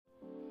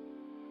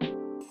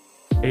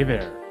Hey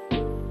there,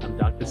 I'm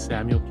Dr.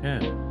 Samuel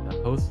Kim,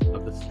 the host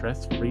of the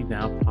Stress Free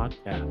Now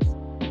podcast.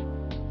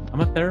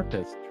 I'm a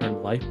therapist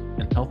turned life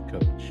and health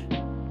coach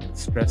and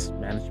stress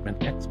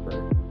management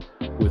expert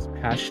who is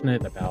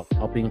passionate about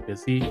helping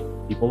busy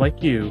people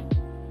like you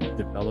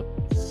develop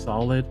a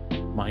solid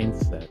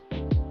mindset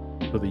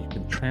so that you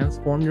can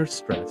transform your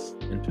stress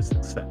into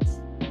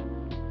success.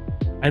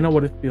 I know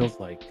what it feels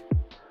like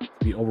to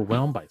be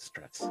overwhelmed by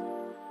stress.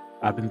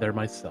 I've been there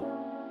myself.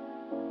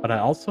 But I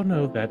also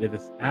know that it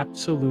is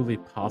absolutely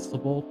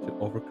possible to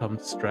overcome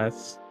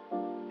stress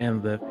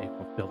and live a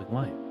fulfilling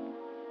life.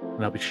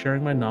 And I'll be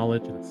sharing my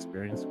knowledge and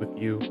experience with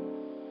you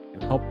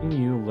and helping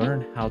you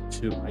learn how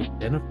to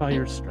identify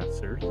your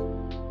stressors,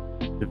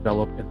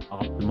 develop an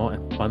optimal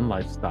and fun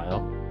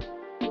lifestyle,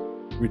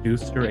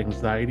 reduce your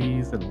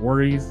anxieties and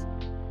worries,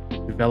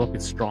 develop a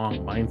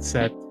strong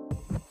mindset,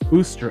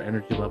 boost your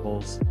energy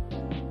levels,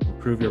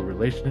 improve your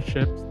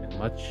relationships, and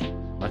much,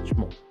 much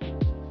more.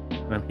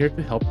 And I'm here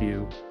to help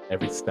you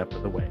every step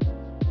of the way.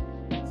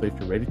 So if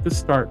you're ready to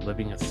start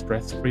living a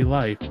stress-free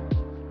life,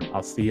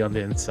 I'll see you on the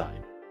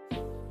inside.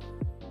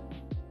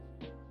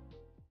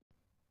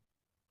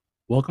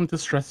 Welcome to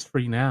Stress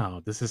Free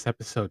Now. This is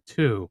episode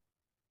 2.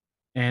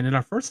 And in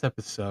our first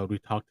episode, we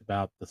talked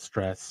about the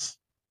stress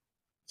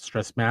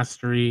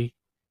mastery,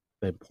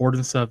 the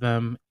importance of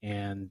them,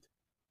 and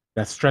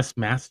that stress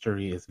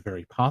mastery is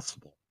very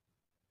possible.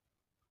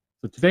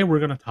 So today we're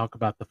going to talk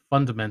about the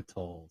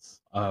fundamentals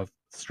of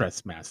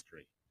stress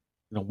mastery.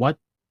 What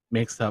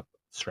makes up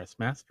stress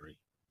mastery?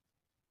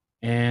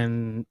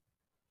 And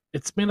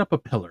it's made up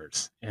of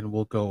pillars, and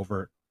we'll go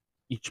over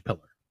each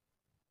pillar.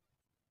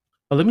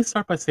 But let me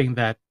start by saying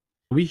that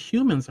we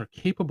humans are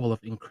capable of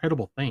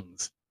incredible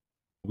things.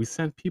 We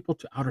sent people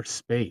to outer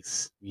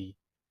space. We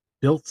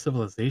built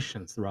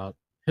civilizations throughout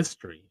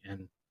history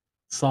and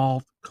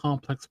solved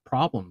complex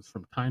problems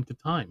from time to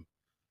time.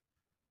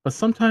 But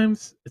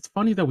sometimes it's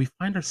funny that we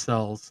find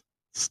ourselves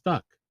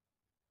stuck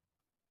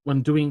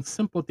when doing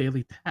simple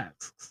daily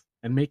tasks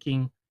and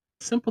making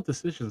simple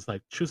decisions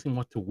like choosing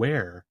what to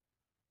wear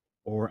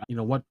or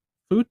what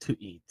food to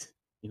eat,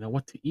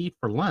 what to eat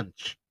for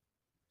lunch.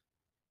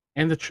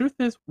 And the truth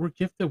is we're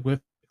gifted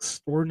with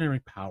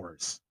extraordinary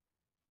powers.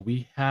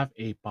 We have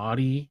a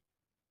body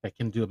that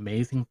can do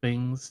amazing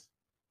things,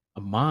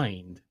 a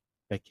mind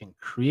that can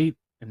create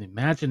and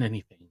imagine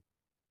anything,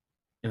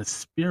 and a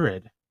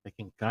spirit that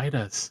can guide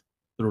us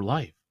through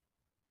life.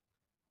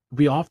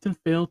 We often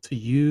fail to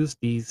use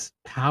these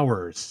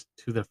powers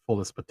to their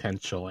fullest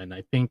potential, and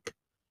I think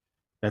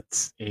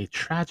that's a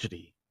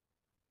tragedy.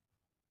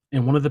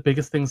 And one of the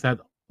biggest things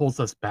that holds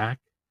us back,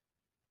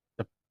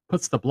 that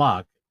puts the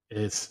block,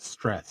 is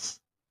stress.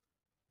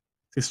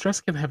 See,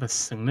 stress can have a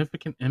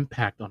significant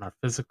impact on our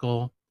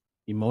physical,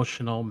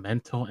 emotional,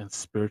 mental, and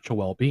spiritual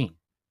well being.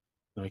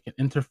 It can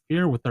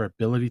interfere with our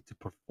ability to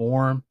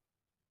perform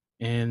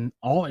in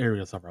all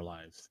areas of our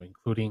lives,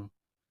 including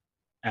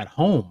at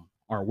home,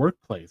 our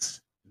workplace,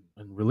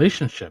 and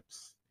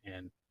relationships,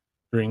 and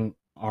during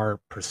our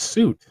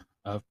pursuit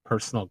of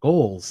personal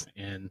goals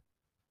and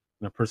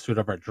the pursuit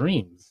of our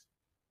dreams.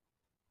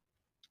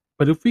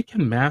 But if we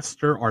can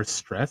master our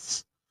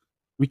stress,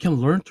 we can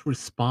learn to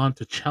respond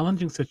to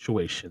challenging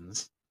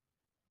situations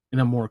in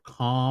a more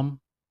calm,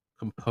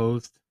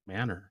 composed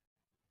manner.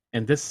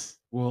 And this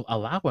will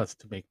allow us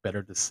to make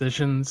better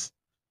decisions,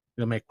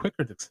 make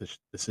quicker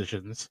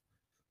decisions,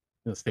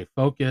 stay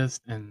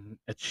focused, and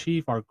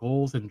achieve our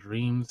goals and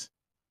dreams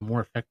more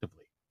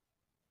effectively.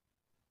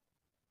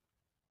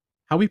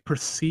 How we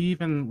perceive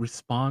and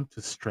respond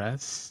to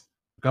stress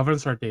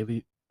governs our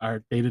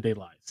day-to-day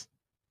lives.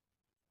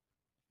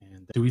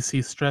 And do we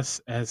see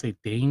stress as a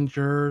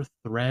danger,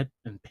 threat,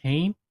 and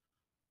pain?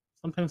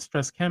 Sometimes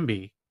stress can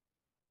be,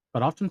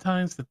 but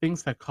oftentimes the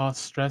things that cause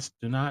stress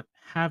do not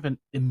have an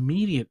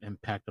immediate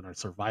impact on our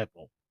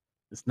survival.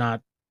 It's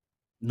not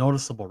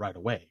noticeable right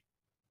away.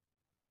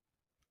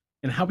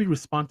 And how we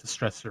respond to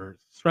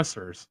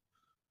stressors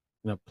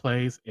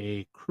plays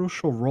a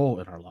crucial role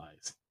in our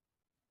lives.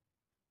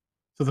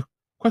 So the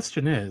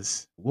question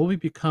is, will we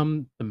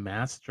become the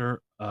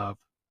master of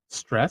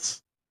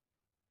stress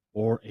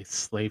or a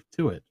slave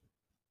to it?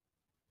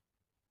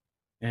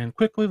 And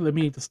quickly, let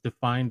me just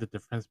define the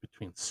difference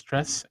between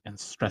stress and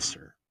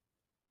stressor.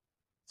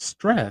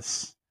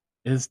 Stress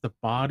is the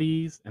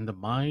body's and the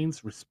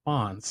mind's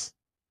response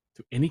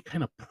to any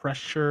kind of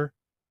pressure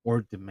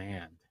or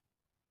demand.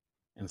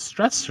 And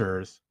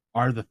stressors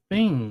are the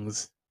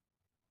things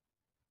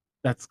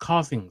that's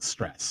causing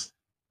stress.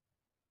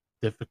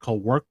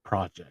 Difficult work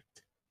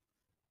project,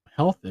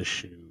 health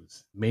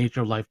issues,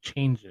 major life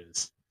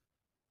changes,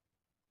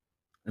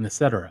 and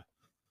etc.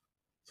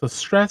 So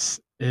stress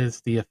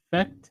is the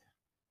effect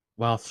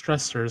while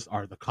stressors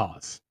are the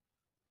cause.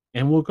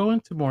 And we'll go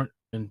into more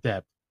in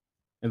depth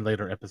in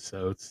later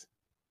episodes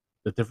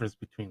the difference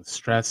between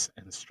stress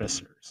and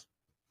stressors.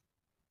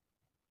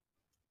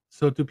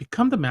 So to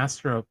become the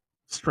master of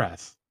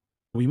stress,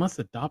 we must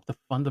adopt the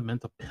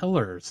fundamental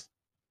pillars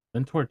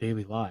into our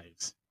daily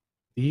lives.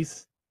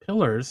 These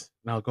pillars,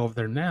 and I'll go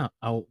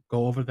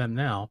over them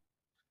now,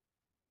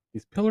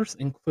 These pillars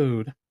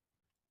include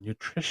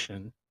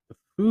nutrition, the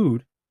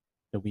food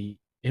that we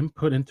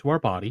input into our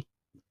body,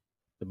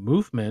 the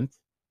movement,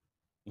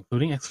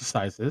 including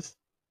exercises,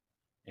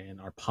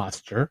 and our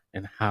posture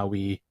and how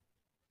we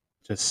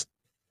just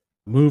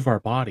move our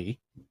body,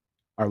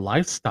 our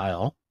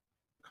lifestyle,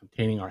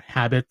 containing our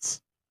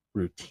habits,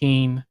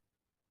 routine,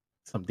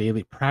 some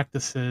daily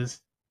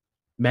practices,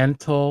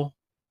 mental,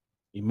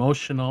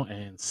 emotional,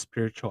 and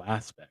spiritual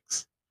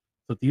aspects.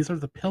 So these are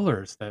the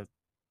pillars that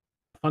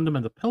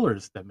fundamental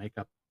pillars that make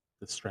up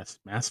the stress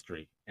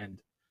mastery.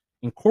 And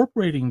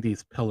incorporating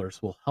these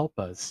pillars will help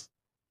us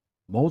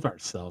mold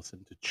ourselves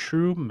into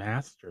true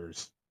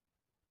masters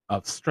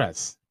of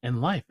stress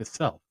and life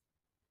itself.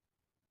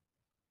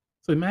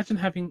 So imagine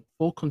having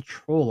full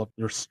control of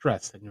your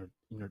stress and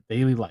in your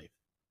daily life,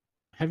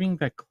 having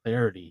that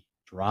clarity,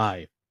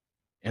 drive,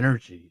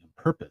 energy, and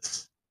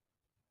purpose.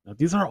 Now,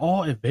 these are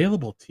all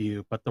available to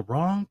you, but the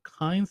wrong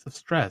kinds of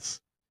stress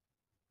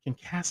can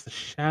cast a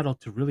shadow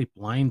to really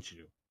blind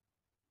you,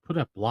 put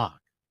a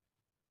block,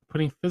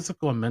 putting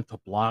physical and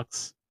mental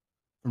blocks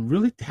from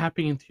really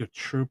tapping into your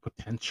true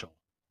potential.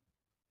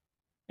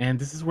 And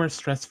this is where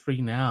Stress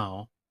Free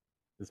Now,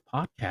 this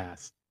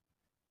podcast,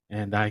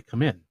 and I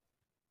come in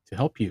to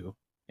help you.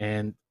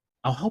 And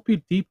I'll help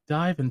you deep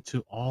dive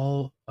into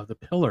all of the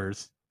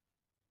pillars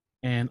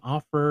and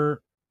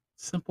offer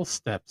simple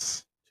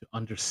steps to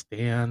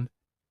understand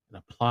and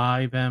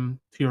apply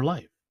them to your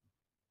life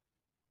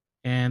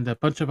and a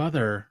bunch of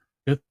other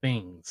good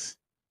things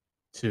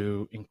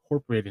to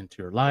incorporate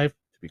into your life,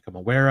 to become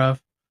aware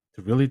of,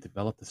 to really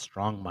develop a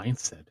strong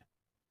mindset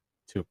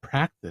to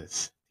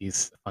practice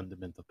these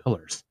fundamental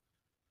pillars.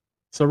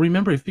 So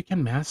remember, if you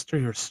can master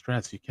your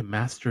stress, you can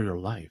master your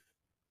life.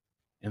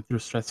 And through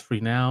Stress Free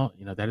Now,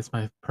 that is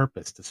my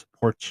purpose, to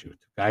support you,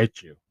 to guide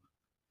you,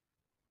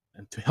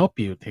 and to help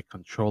you take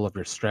control of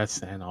your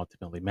stress and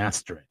ultimately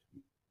master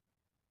it.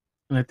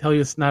 And I tell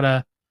you, it's not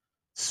a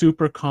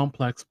super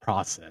complex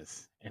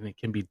process, and it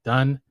can be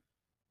done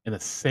in a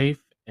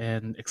safe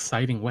and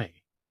exciting way.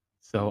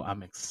 So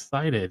I'm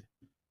excited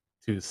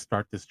to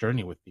start this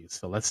journey with you.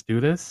 So let's do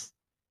this,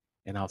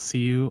 and I'll see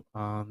you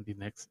on the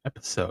next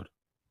episode.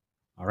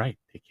 All right,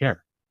 take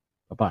care.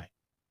 Bye bye.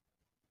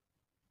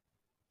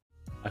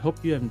 I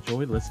hope you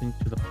enjoyed listening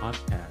to the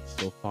podcast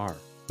so far.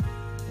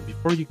 And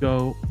before you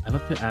go, I'd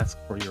like to ask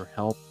for your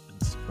help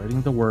in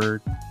spreading the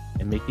word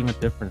and making a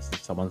difference in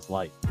someone's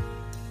life.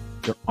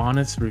 Your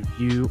honest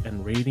review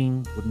and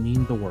rating would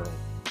mean the world.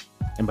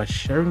 And by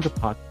sharing the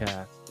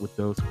podcast with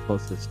those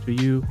closest to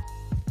you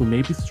who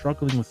may be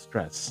struggling with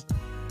stress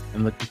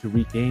and looking to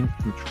regain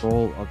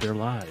control of their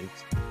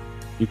lives,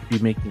 you could be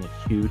making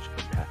a huge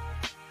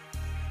impact.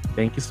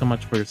 Thank you so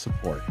much for your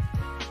support.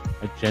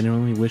 I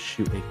genuinely wish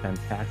you a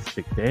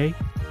fantastic day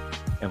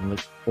and look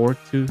forward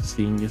to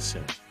seeing you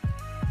soon.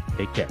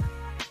 Take care.